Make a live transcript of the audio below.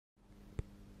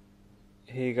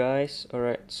Hey guys,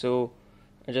 alright, so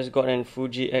I just got an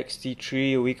Fuji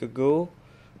XT3 a week ago.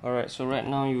 Alright, so right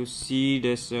now you see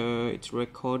it's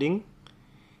recording,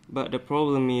 but the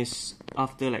problem is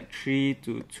after like 3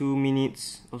 to 2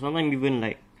 minutes or sometimes even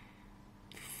like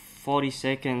 40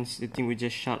 seconds, the thing will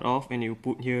just shut off and it will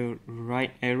put here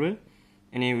write error,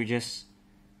 and then we just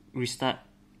restart.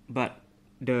 But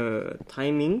the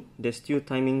timing, there's still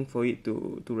timing for it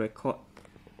to record.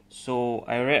 So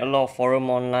I read a lot of forum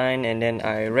online, and then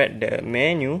I read the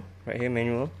manual right here,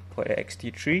 manual for the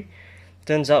XT3.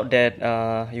 Turns out that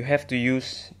you have to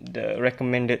use the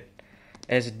recommended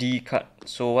SD card.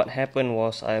 So what happened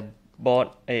was I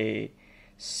bought a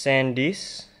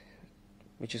SanDisk,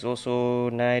 which is also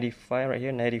 95 right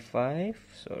here, 95,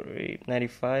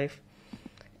 95,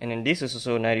 and then this is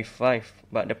also 95.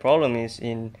 But the problem is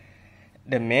in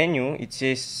the menu it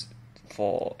says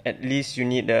for at least you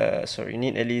need at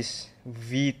least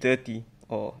V30,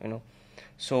 or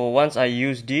so once I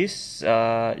use this,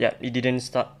 it didn't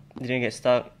get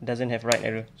stuck, doesn't have write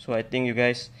error. So I think you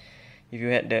guys, if you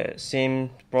had the same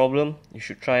problem, you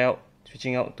should try out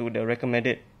switching out to the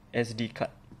recommended SD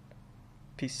card.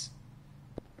 Peace.